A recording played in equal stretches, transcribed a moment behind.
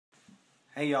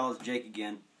Hey y'all, it's Jake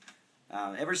again.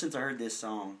 Ever since I heard this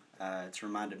song, it's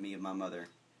reminded me of my mother,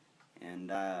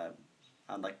 and I'd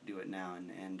like to do it now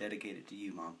and dedicate it to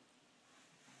you, Mom.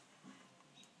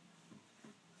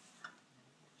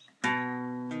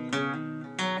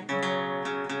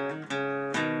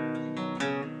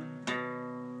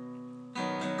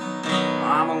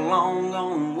 I'm a long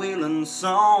gone wailing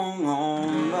song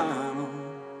on vinyl.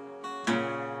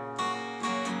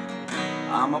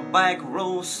 I'm a back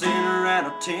row sinner at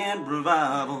a tent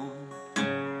revival. She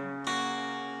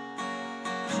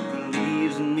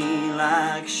believes in me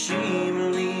like she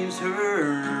believes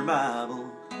her Bible.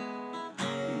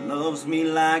 Loves me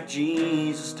like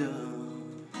Jesus does.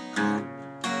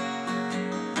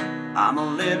 I'm a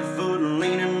lead-foot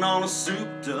leaning on a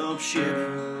souped-up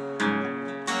Chevy.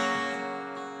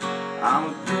 I'm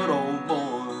a good old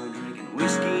boy drinking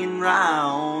whiskey and rye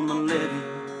on the levee.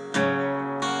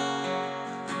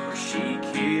 She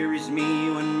carries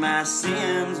me when my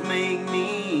sins make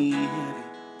me heavy,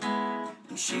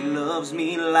 and she loves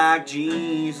me like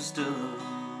Jesus does.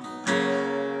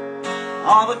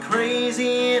 All the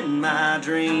crazy in my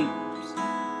dreams,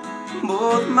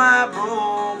 both my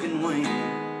broken wings,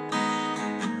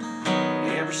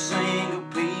 every single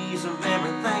piece of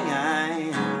everything I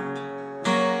am.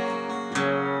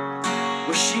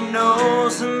 Well, she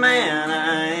knows the man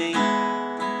I ain't.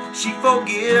 She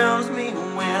forgives me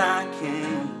when I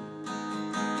can't.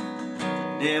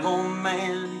 The devil,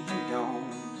 man, he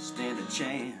don't stand a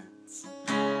chance,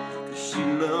 'cause she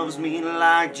loves me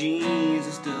like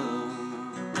Jesus does.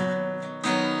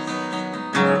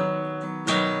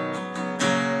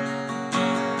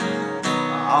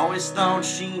 I always thought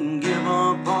she'd give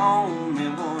up on me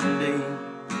one day,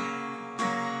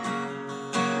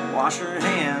 wash her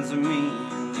hands of me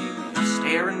and leave me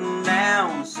staring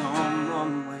down some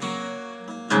runway.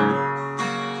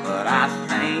 But I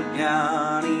thank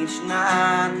God each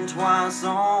night and twice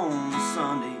on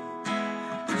Sunday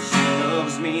that she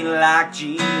loves me like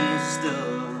Jesus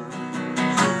does.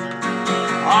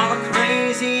 All the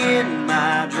crazy in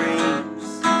my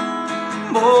dreams,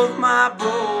 both my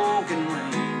broken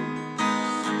wings,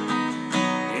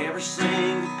 every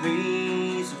single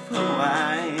piece of who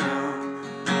I am.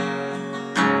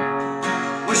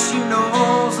 Well, she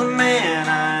knows the man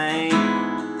I ain't.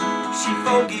 She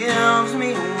forgives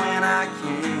me when I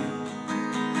can't.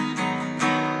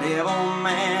 Devil,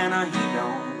 man, he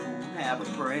don't have a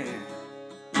prayer,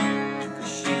 'cause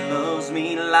she loves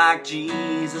me like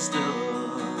Jesus does.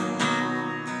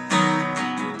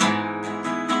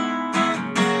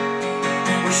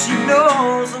 Well, she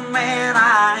knows the man I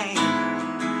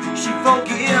ain't. She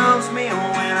forgives me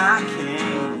when I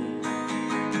can't.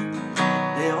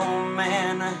 Devil,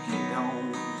 man, he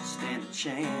don't stand a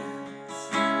chance.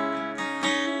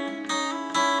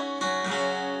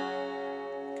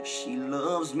 She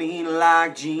loves me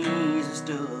like Jesus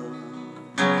does.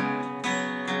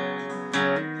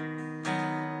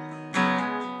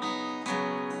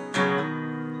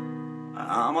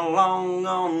 I'm a long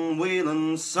gone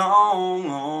wailing song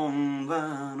on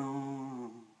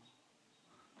vinyl.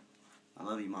 I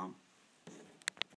love you, Mom.